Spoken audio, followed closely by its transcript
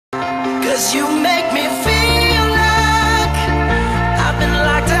'cause you make me feel like I've been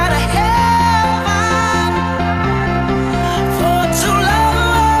locked out of heaven for too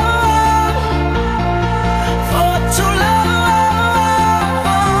long, for too long.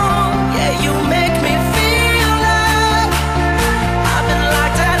 Yeah, you make me feel like I've been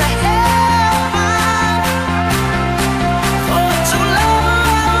locked out of heaven for too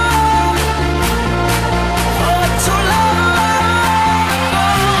long, for too long.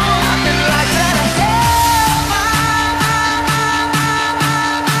 I've been locked out of heaven.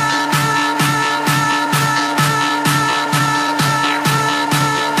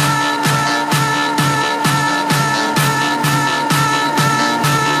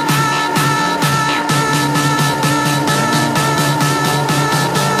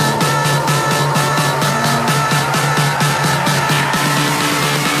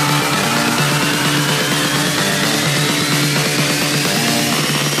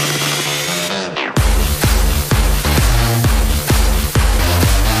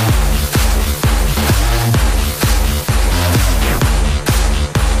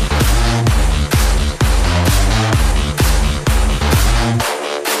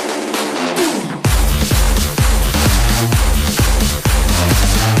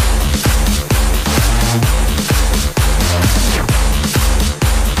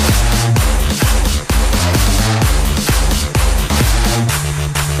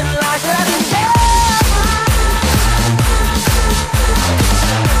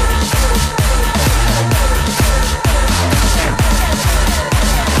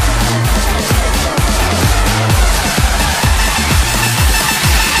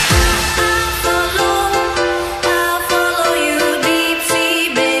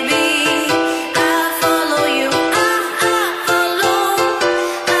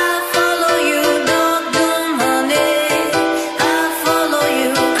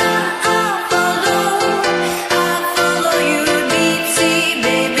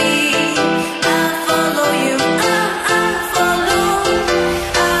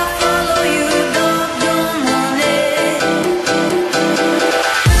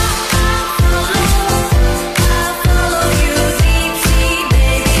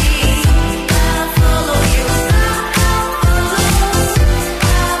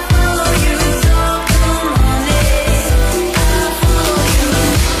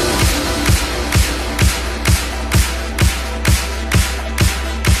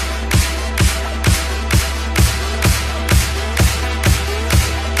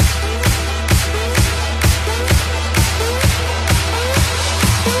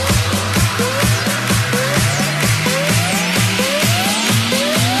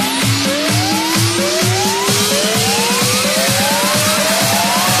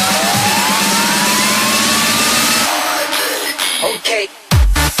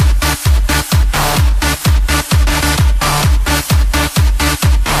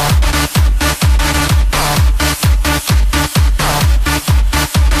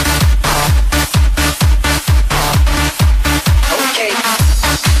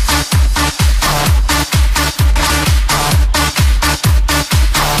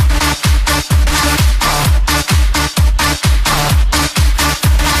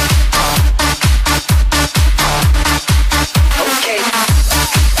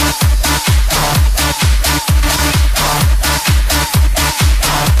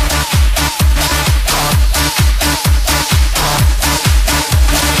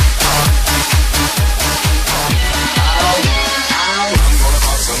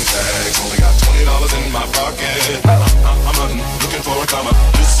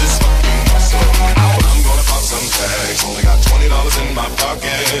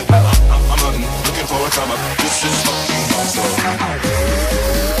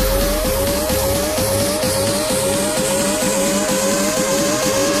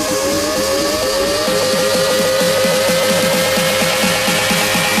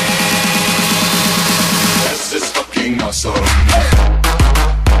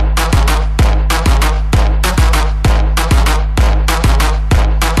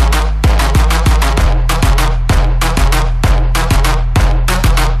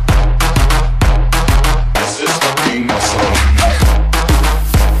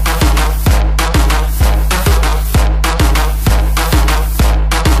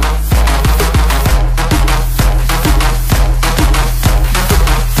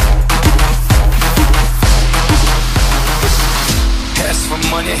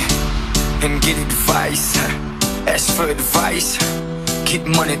 get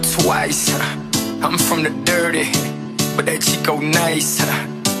money twice. I'm from the dirty, but that Chico nice.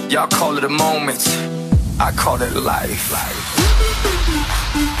 Y'all call it a moment, I call it life.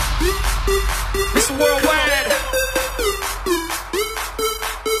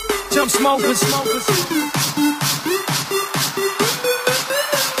 smokers.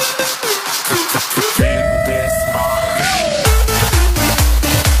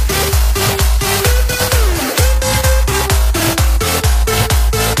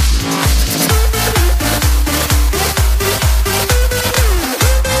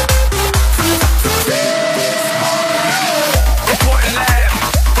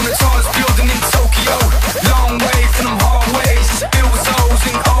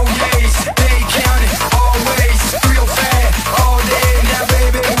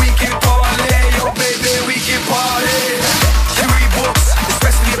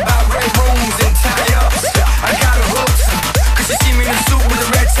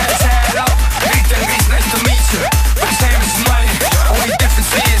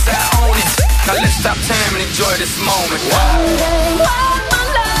 Enjoy this moment. One day while my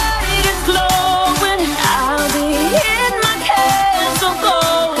light is glowing, I'll be in my castle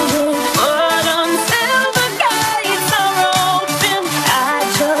golden. But until the gates are open, I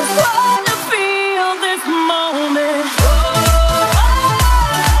just wanna feel this moment.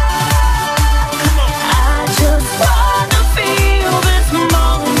 I just wanna feel this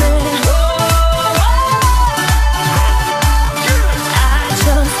moment. I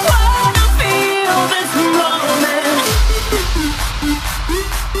just wanna feel this moment.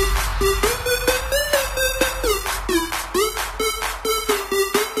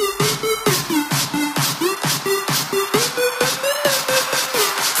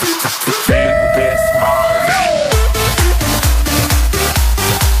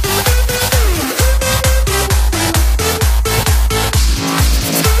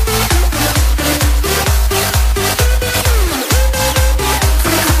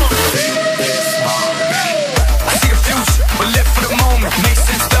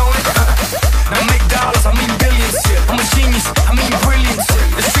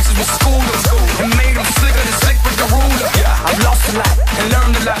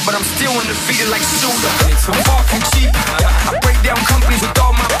 But I'm still undefeated like Suda. I'm far from cheap. I break down companies with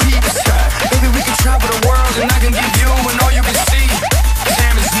all my peeps. Maybe we can travel the world and I can give you and all you can see.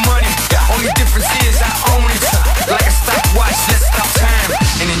 Time is money. Only difference is I own it. Like a stopwatch, let's stop time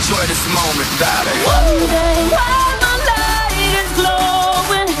and enjoy this moment, darling. One day while my light is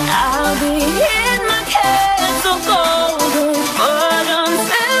glowing, I'll be in my castle golden. But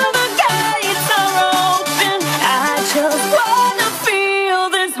until the gates are open, I just wanna feel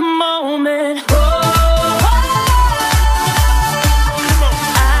this moment.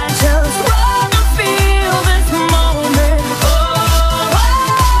 I just wanna feel this moment.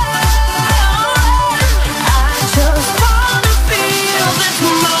 I just wanna feel this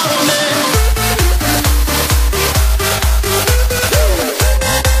moment.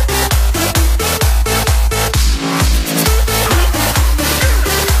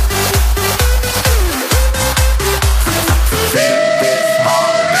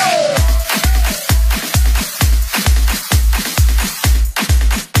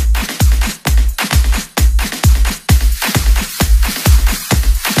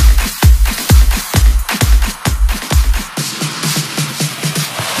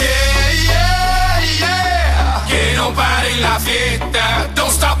 La fiesta,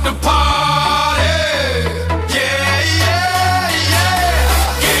 don't stop the party. Yeah, yeah,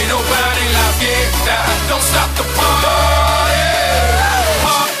 yeah. Que nobody la fiesta, don't stop the party.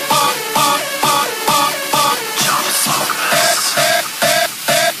 Pop, pop, pop, pop, pop, pop.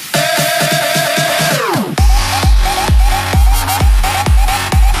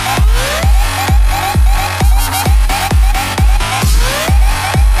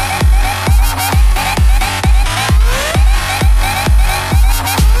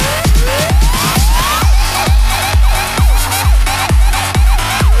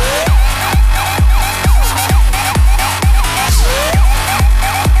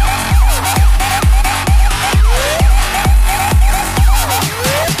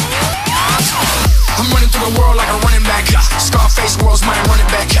 Scarface world's mine, running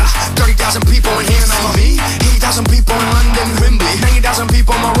back. 30,000 people in here, man. Me, 80,000 people in London, Wembley, 90,000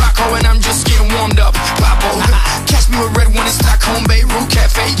 people in Morocco, and I'm just getting warmed up. Papo, catch me with red one in Stockholm, Beirut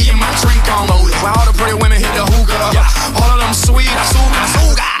Cafe, getting my drink on. While all the pretty women hit the hookah, all of them sweet, azúcar.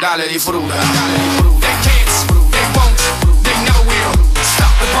 Dale di fruta. They can't, they won't, they never will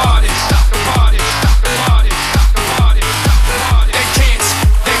stop the party. Stop the party. Stop the party. Stop the party. Stop the party. They can't,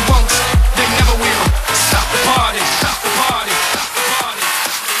 they won't, they never will stop the party. Stop the party. Stop the party.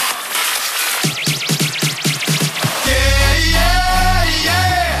 Yeah, yeah,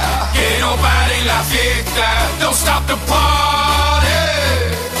 yeah. Que no pare la fiesta. Don't stop the party.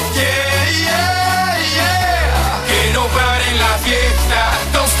 Yeah, yeah, yeah. Que no pare la fiesta.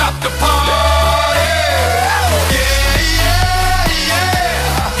 Don't stop the party.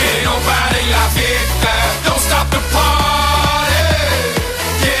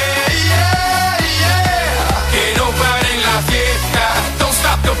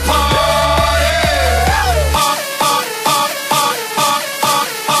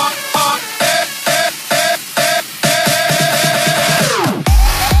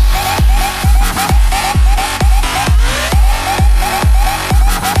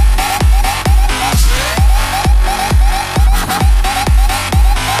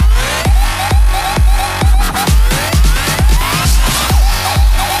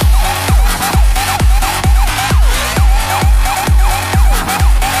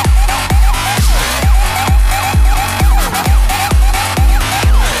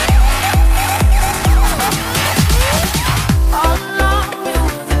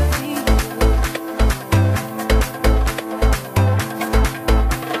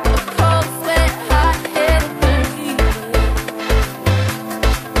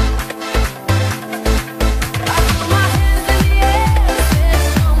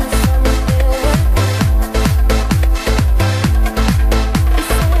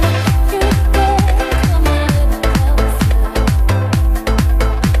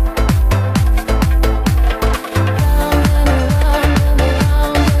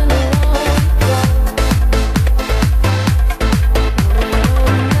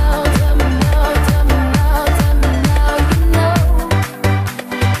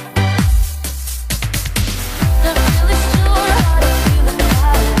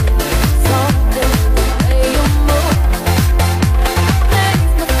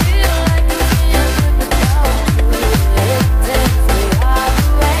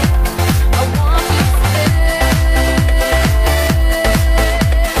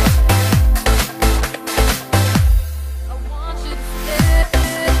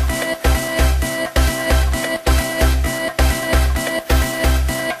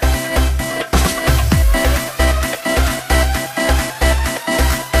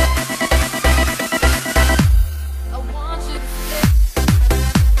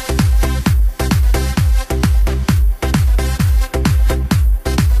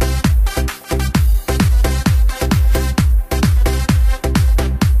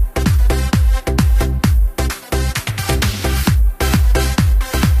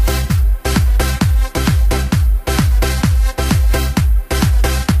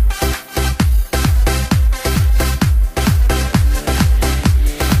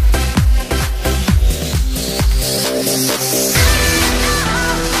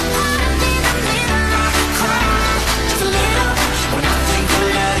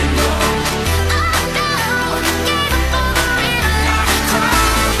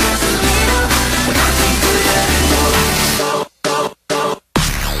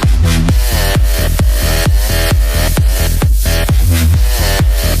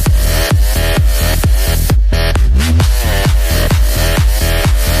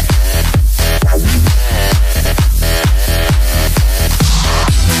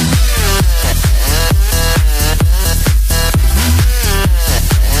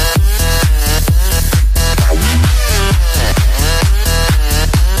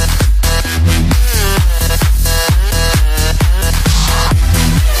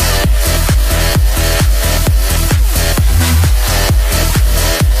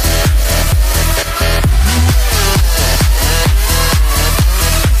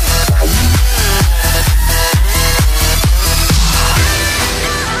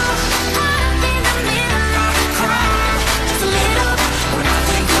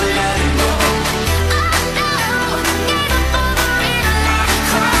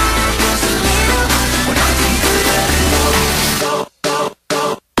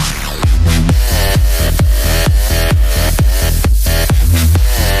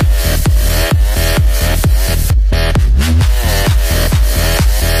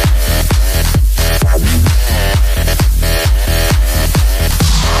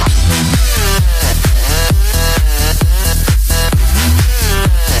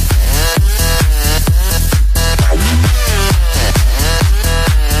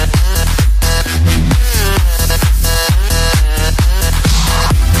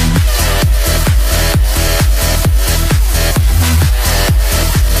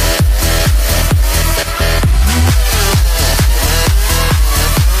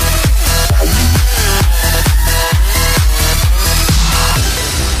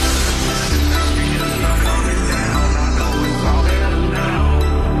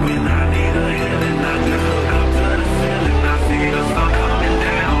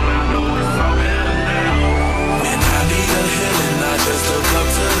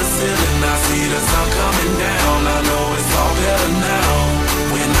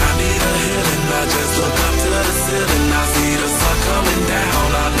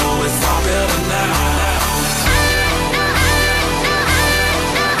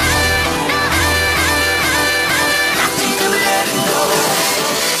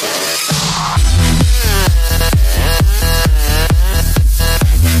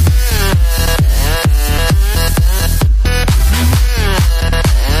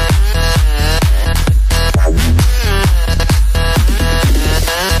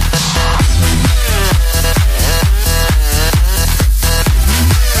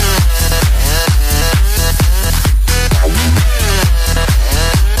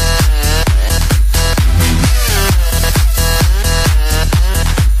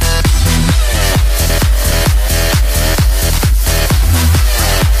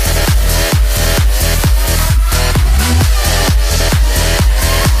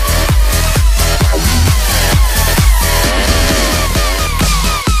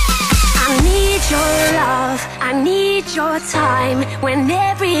 when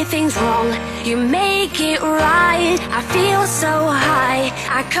everything's wrong. You make it right. I feel so high,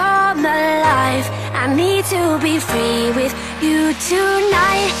 I come alive. I need to be free with you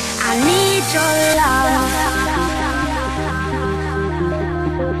tonight. I need your love.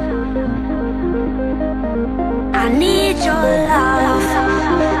 I need your love.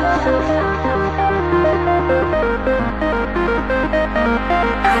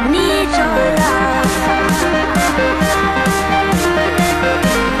 I need your love.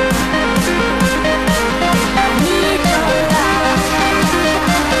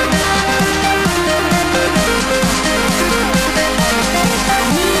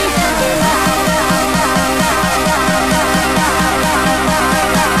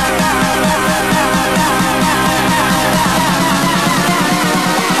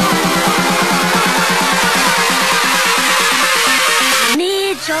 I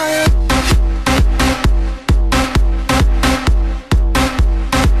need your love.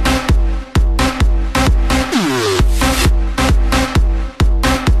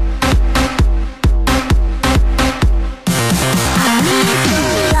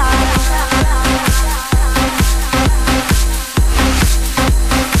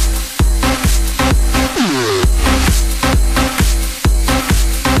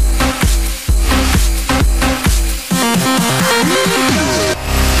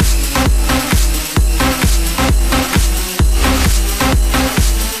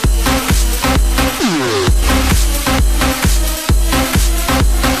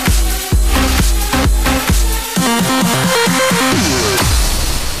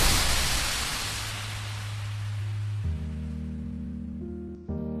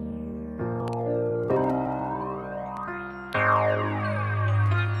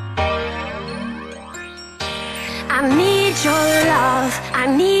 I need your love, I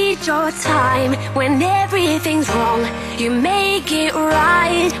need your time. When everything's wrong, you make it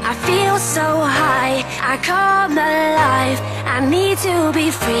right. I feel so high, I come alive. I need to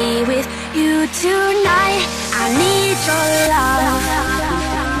be free with you tonight. I need your love.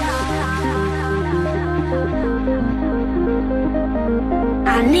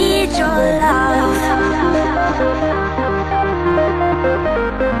 I need your love.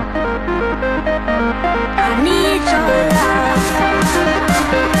 I need your love.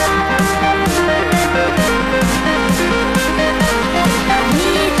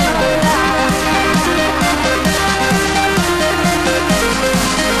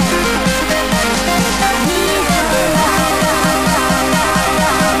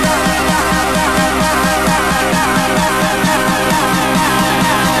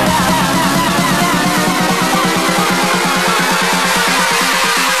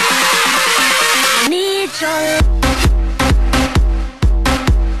 I need your love.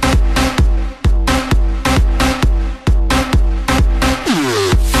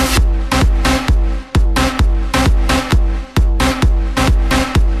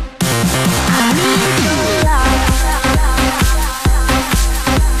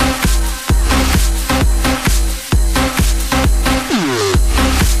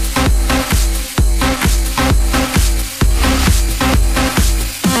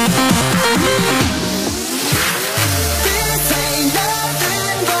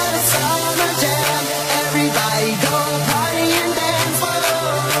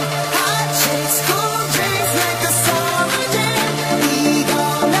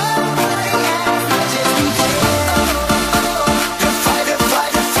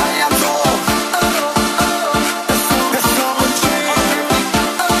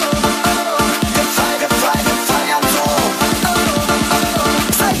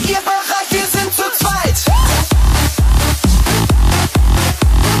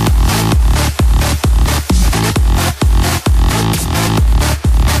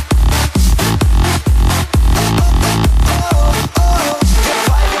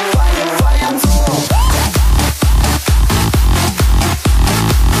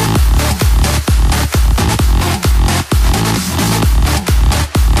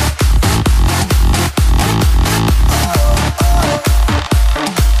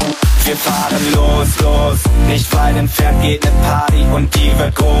 Nicht weit entfernt geht ne Party und die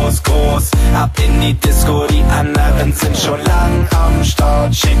wird groß, groß. Ab in die Disco, die anderen sind schon lang am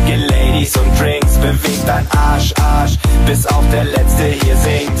Start. Schicke Ladies und Drinks, bewegt dein Arsch, Arsch, bis auch der Letzte hier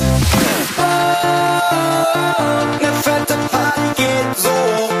singt. Ne fette Party geht so,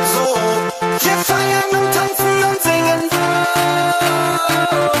 so. Wir feiern und tanzen und singen.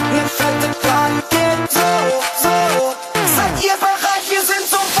 Ne fette Party geht so, so. Seid ihr bereit? Wir sind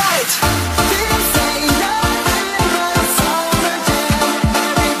so weit.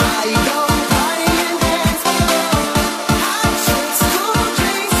 Go party and dance. Hot chicks,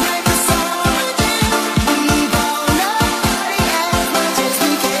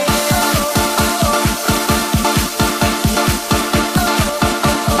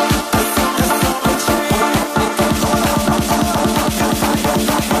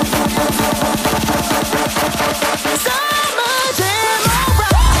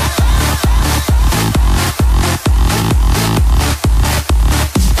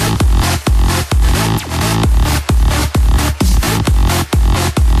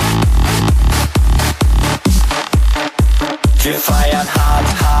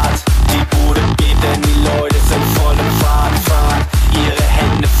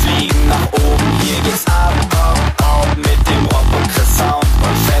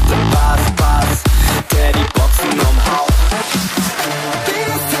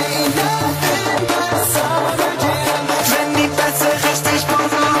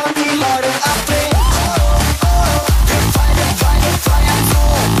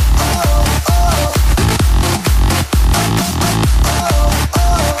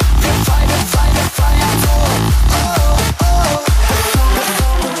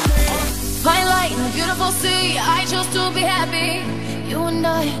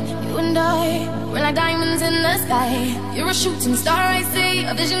 and I, we're like diamonds in the sky. You're a shooting star, I see,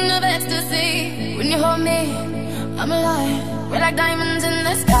 a vision of ecstasy. When you hold me, I'm alive. We're like diamonds in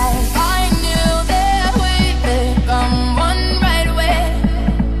the sky. I knew that we'd become one right away.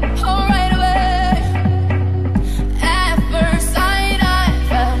 Oh, right away. At first sight, I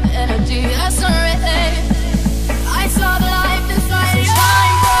felt energy, a surrender. I saw the light inside you.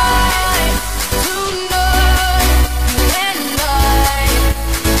 Shine bright tonight, you and I.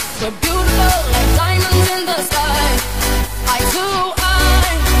 We're beautiful like diamonds in the sky. Eye to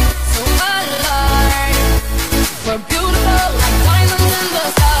eye, so alive. We're beautiful like diamonds in the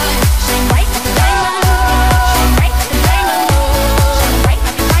sky. Shine bright like a diamond. Shine bright like a diamond. Shine bright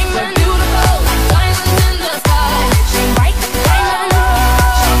like a diamond. We're beautiful like diamonds in the sky. Shine bright like a diamond.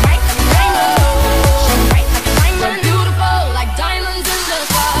 Shine bright like a diamond. Shine bright like a diamond. We're beautiful like diamonds in the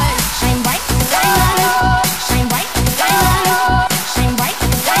sky. Shine bright like a diamond. Shine bright like a diamond. Shine bright like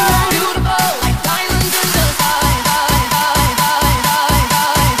a diamond. Beautiful like diamonds in the sky.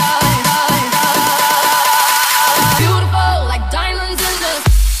 Beautiful like diamonds in the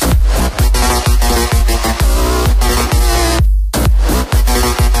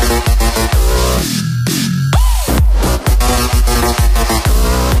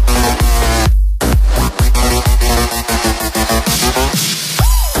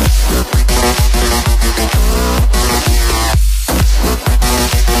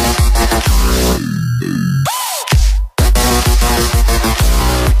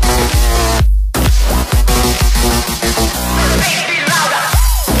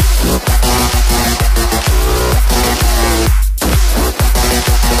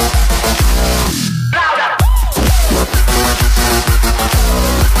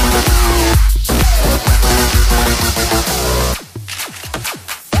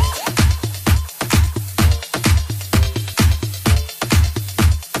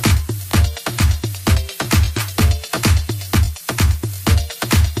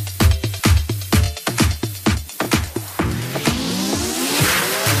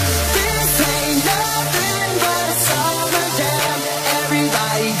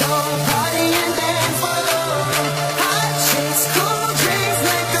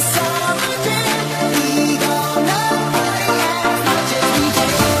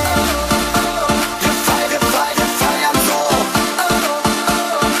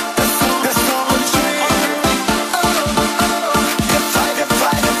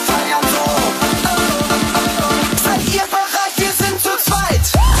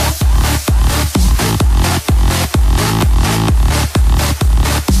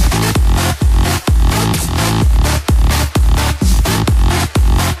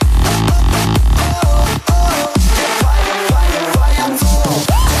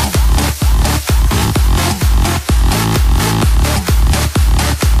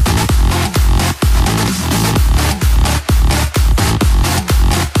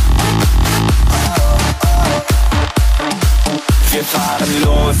Wir fahren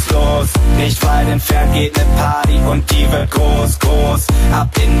los, los, nicht weit entfernt geht ne Party und die wird groß, groß. Ab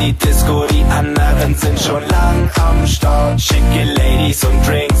in die Disco, die anderen sind schon lang am Start. Schicke Ladies und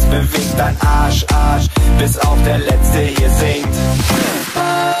Drinks, bewegt dein Arsch, Arsch, bis auch der Letzte hier singt.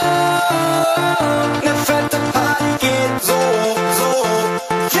 Ne fette Party geht so